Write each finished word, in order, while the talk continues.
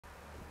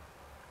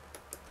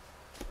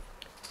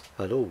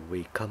Hello,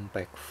 we come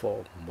back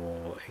for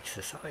more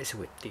exercise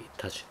with the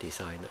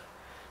TouchDesigner.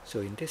 So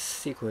in this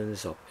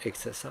sequence of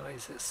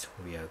exercises,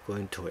 we are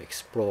going to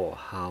explore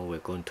how we're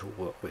going to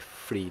work with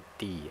 3D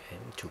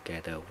and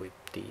together with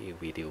the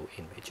video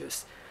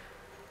images.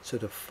 So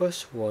the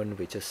first one,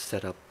 we just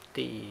set up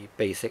the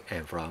basic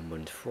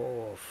environment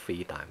for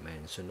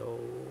three-dimensional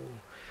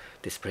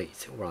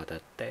displays rather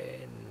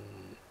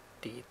than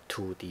the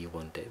 2D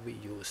one that we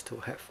used to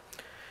have.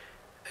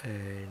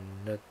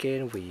 And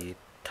again, we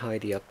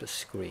tidy up the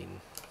screen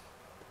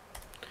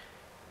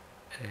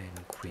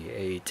and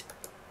create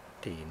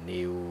the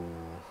new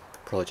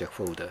project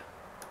folder.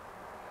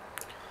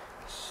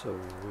 So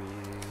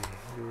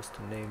we use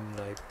the name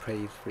like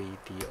Play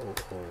 3D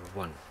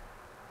 001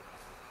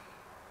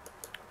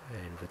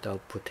 and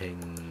without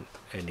putting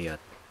any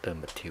other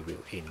material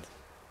in.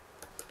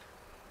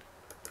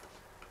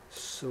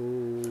 So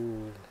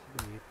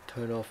we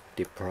turn off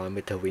the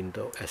parameter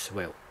window as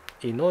well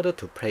in order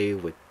to play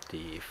with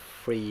the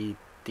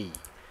 3D.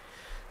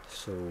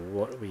 So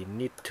what we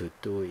need to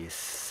do is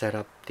set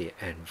up the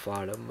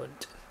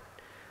environment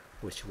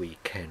which we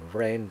can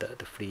render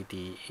the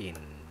 3D in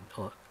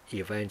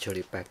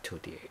eventually back to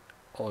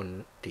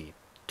on the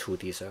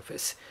 2D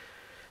surface.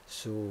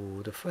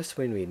 So the first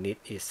one we need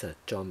is a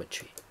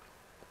geometry.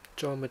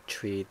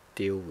 Geometry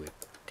deal with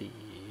the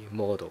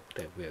model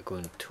that we are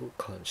going to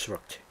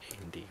construct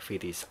in the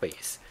 3D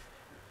space.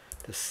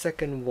 The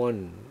second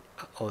one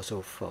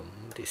also from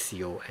the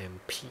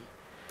COMP.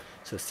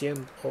 So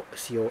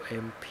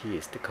COMP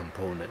is the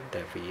component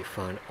that we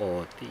find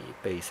all the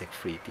basic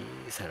 3D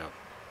setup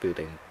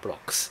building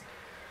blocks.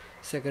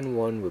 Second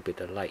one will be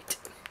the light.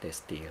 That's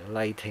the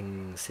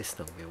lighting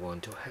system we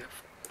want to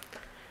have.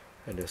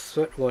 And the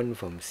third one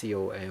from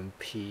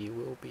COMP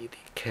will be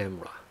the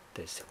camera.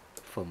 That's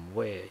from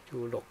where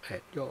you look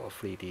at your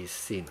 3D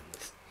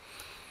scenes.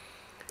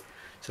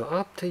 So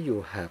after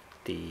you have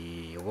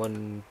the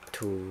 1,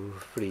 2,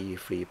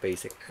 3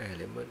 basic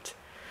elements,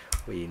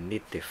 we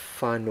need the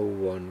final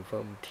one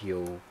from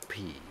TOP,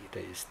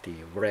 that is the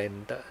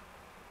render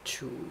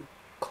to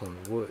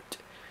convert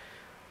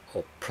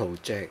or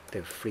project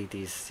the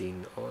 3D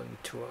scene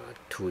onto a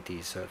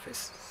 2D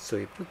surface. So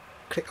if you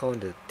click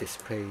on the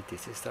display,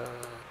 this is a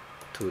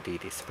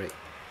 2D display,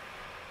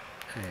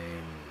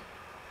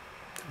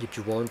 and if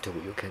you want to,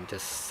 you can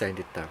just send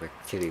it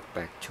directly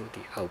back to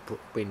the output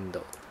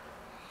window.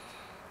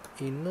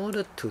 In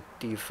order to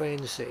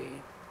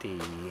differentiate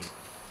the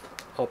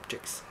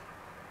objects,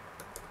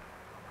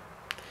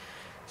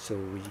 so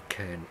we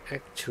can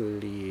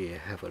actually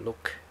have a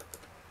look.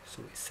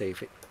 So we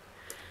save it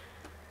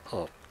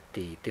of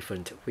the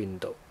different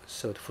window.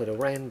 So for the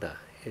render,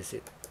 is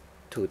it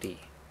 2D?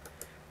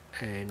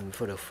 And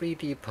for the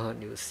 3D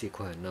part, you'll see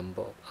quite a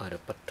number of other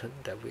buttons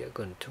that we are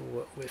going to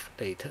work with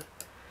later.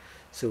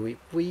 So if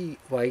we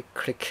right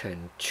click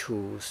and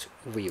choose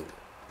view,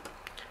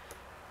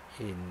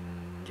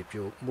 if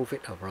you move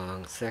it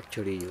around, so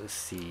actually you'll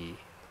see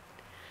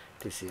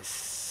this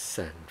is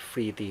a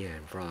 3D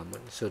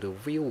environment. So the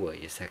viewer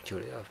is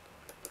actually a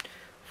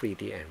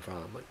 3D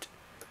environment.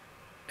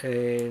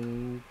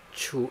 And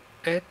to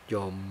add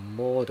your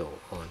model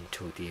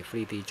onto the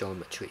 3D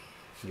geometry,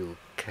 you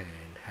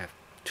can have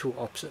two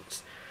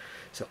options.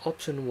 So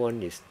option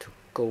one is to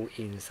go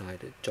inside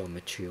the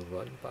geometry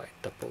run by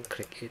double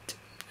click it,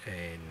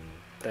 and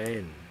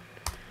then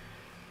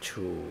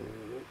to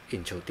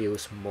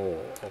introduce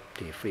more of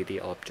the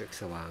 3D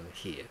objects around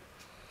here.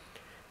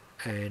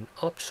 And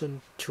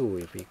option 2,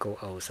 if we go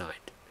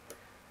outside,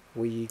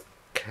 we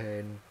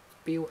can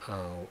build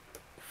our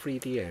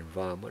 3D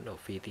environment or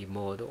 3D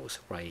models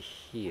right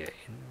here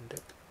in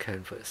the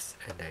canvas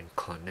and then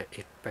connect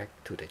it back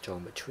to the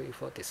geometry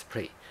for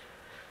display.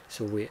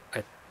 So we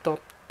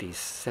adopt the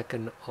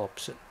second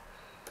option.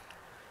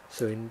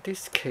 So in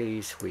this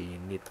case, we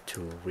need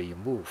to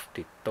remove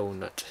the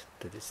donut,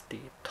 that is the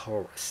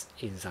torus,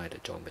 inside the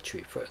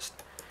geometry first.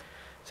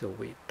 So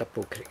we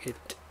double click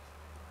it,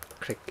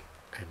 click,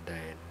 and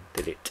then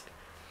delete.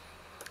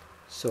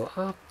 So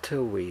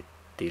after we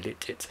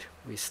delete it,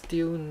 we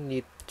still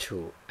need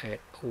to add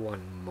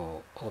one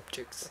more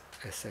object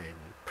as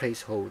a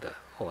placeholder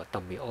or a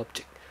dummy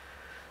object.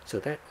 So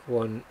that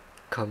one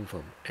comes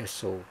from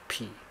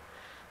SOP.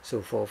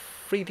 So for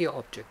 3D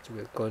objects,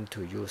 we're going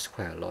to use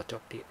quite a lot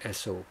of the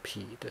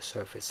SOP, the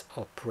surface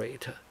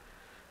operator.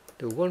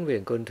 The one we're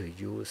going to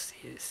use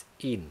is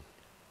in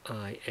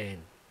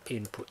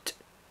input.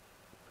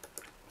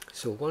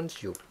 So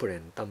once you put a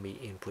dummy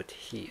input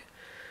here,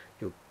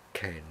 you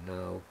can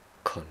now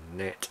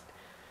connect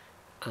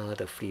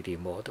other 3D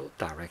model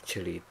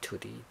directly to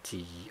the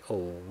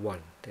GEO1,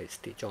 that's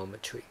the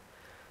geometry.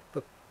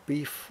 But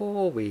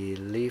before we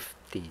leave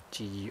the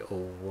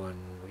GEO1,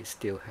 we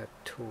still have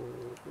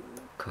to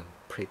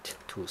complete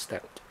two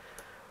steps.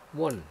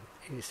 One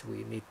is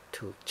we need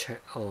to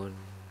check on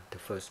the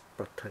first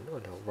button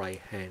on the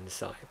right hand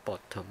side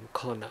bottom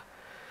corner.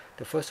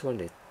 The first one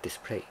is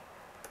display.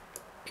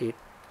 It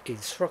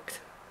instructs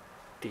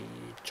the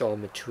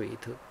geometry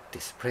to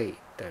display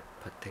that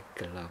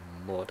particular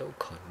model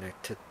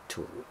connected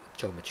to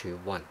geometry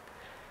 1.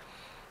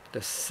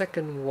 The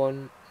second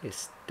one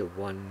is the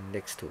one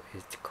next to it,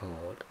 it's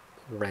called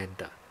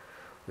render.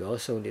 We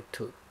also need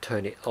to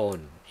turn it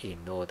on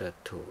in order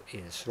to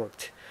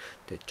instruct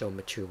the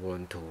geometry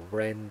one to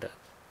render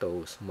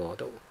those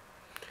models.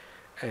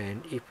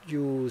 And if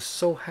you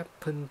so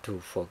happen to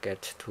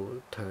forget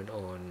to turn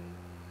on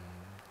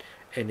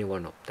any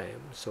one of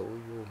them, so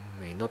you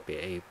may not be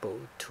able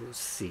to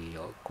see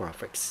your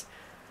graphics.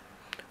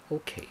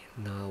 Okay,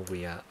 now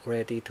we are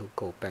ready to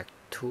go back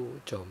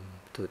to jump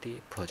to the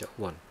project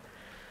 1.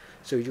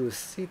 So you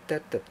see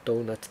that the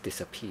donuts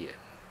disappear,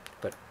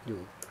 but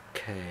you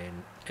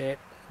can add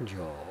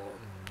your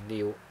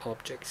new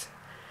objects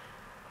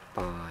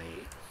by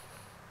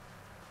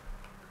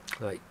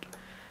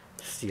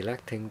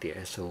selecting the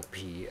SOP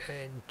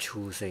and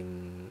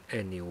choosing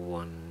any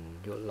one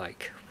you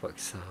like. For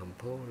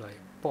example, like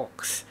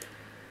box.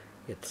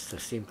 It's a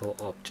simple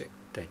object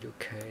that you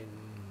can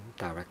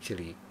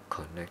directly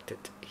connect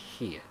it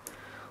here.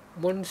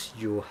 Once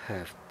you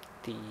have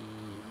the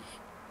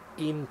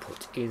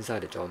input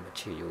inside the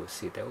geometry, you'll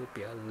see there will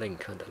be a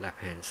link on the left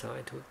hand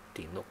side to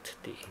denote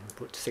the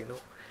input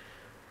signal.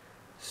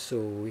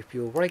 So if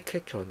you right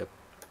click on the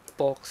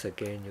box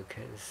again, you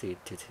can see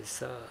this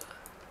is a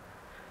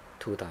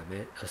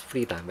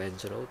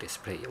three-dimensional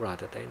display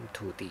rather than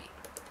 2D.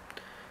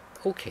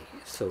 Okay,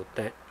 so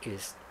that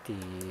is the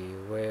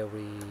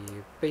very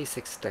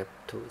basic step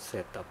to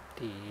set up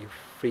the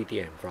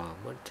 3D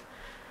environment.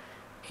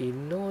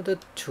 In order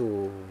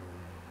to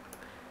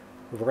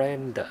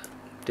render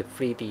the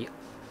 3D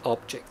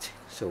object,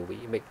 so we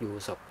make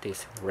use of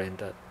this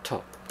render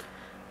top.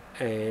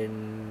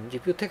 And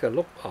if you take a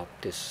look at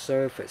the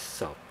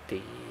surface of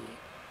the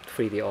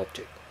 3D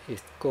object,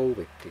 it goes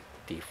with the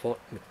default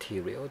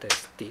material,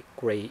 that's the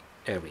gray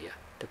area,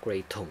 the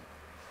gray tone.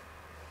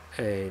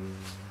 And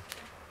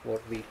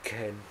what we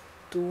can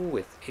do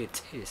with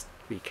it is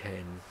we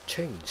can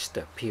change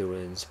the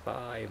appearance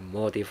by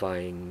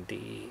modifying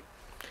the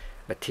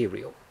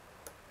material.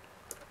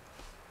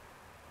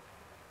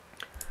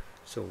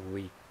 So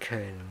we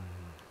can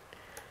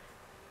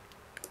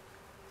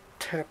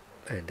tap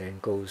and then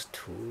goes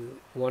to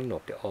one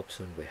of the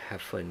options we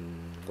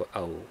haven't worked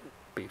out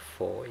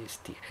before, is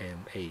the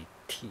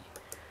MAT.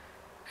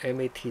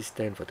 MAT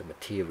stands for the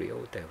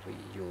material that we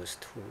use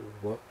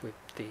to work with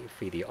the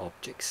 3D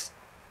objects.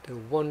 The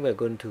one we're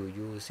going to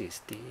use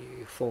is the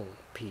phone,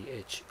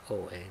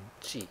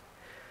 PHONG.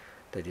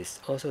 That is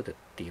also the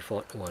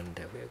default one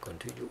that we're going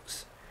to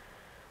use.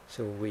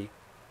 So we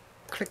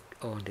click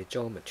on the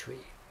geometry,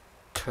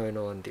 turn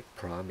on the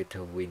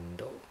parameter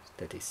window,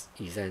 that is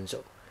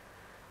essential.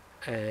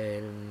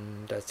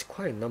 And that's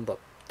quite a number of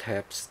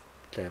tabs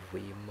that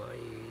we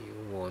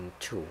might want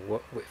to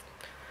work with.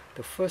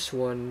 The first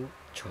one,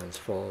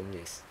 transform,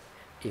 is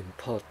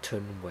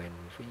important when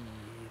we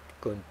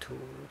going to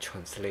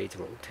translate,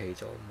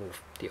 rotate, or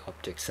move the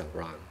objects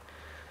around.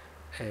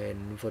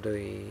 And for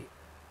the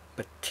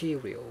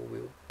material,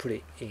 we'll put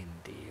it in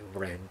the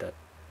render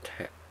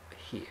tab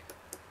here.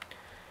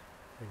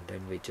 And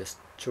then we just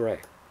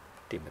drag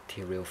the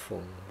material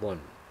from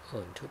 1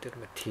 onto the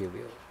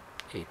material.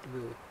 It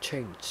will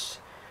change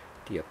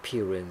the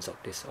appearance of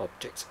this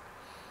object.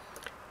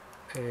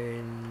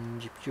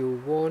 And if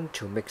you want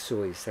to make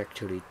sure it's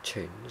actually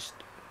changed,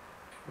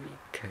 we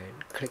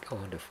can click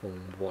on the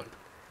phone 1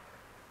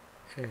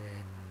 and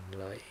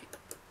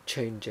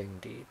changing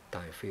the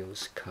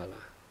diffuse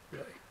color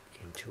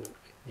into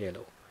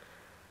yellow,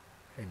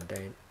 and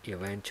then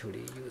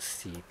eventually you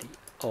see the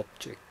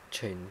object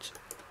change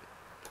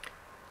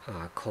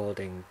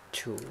according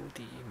to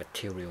the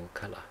material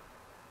color.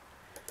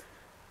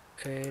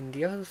 And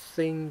the other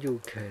thing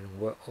you can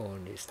work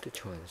on is the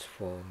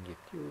transform.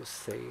 If you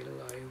say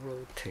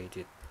rotate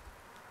it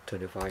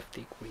 25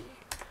 degrees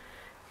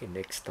in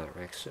X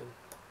direction,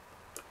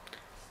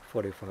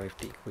 45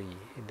 degrees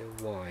in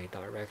the Y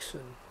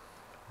direction,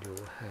 you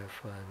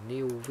have a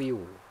new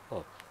view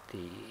of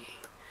the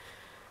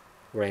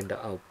render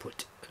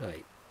output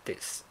like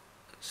this.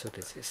 So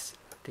this is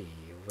the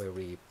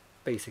very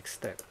basic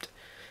step.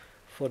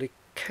 For the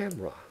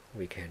camera,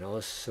 we can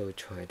also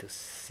try to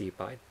see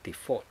by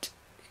default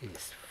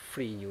is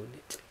 5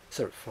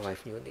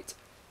 units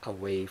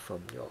away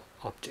from your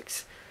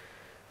objects.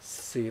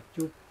 So if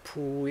you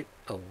pull it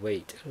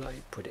away,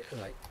 put it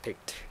like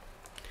 8,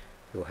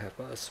 you have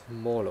a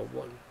smaller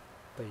one.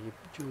 But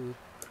if you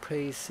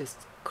place it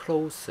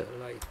closer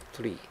like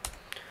 3,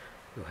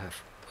 you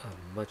have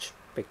a much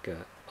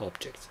bigger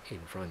object in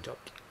front of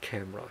the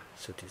camera.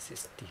 So this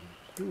is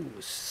the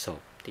use of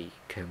the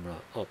camera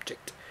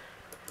object.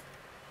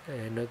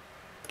 And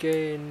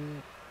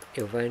again,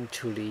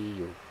 eventually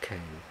you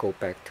can go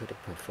back to the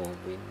perform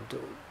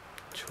window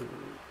to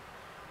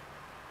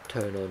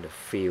turn on the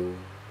fill,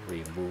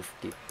 remove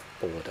the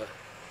border.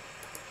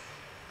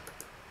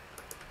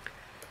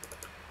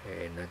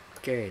 And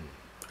again,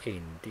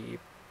 in the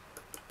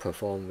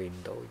perform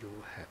window,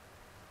 you have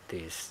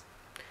this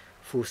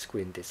full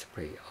screen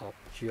display of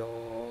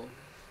your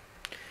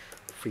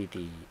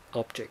 3D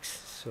objects.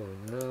 So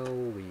now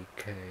we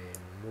can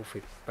move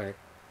it back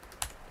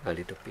a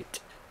little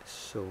bit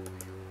So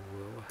you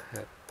will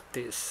have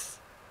this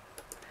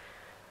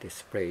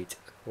displayed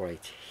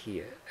right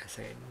here as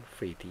a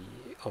 3D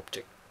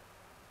object.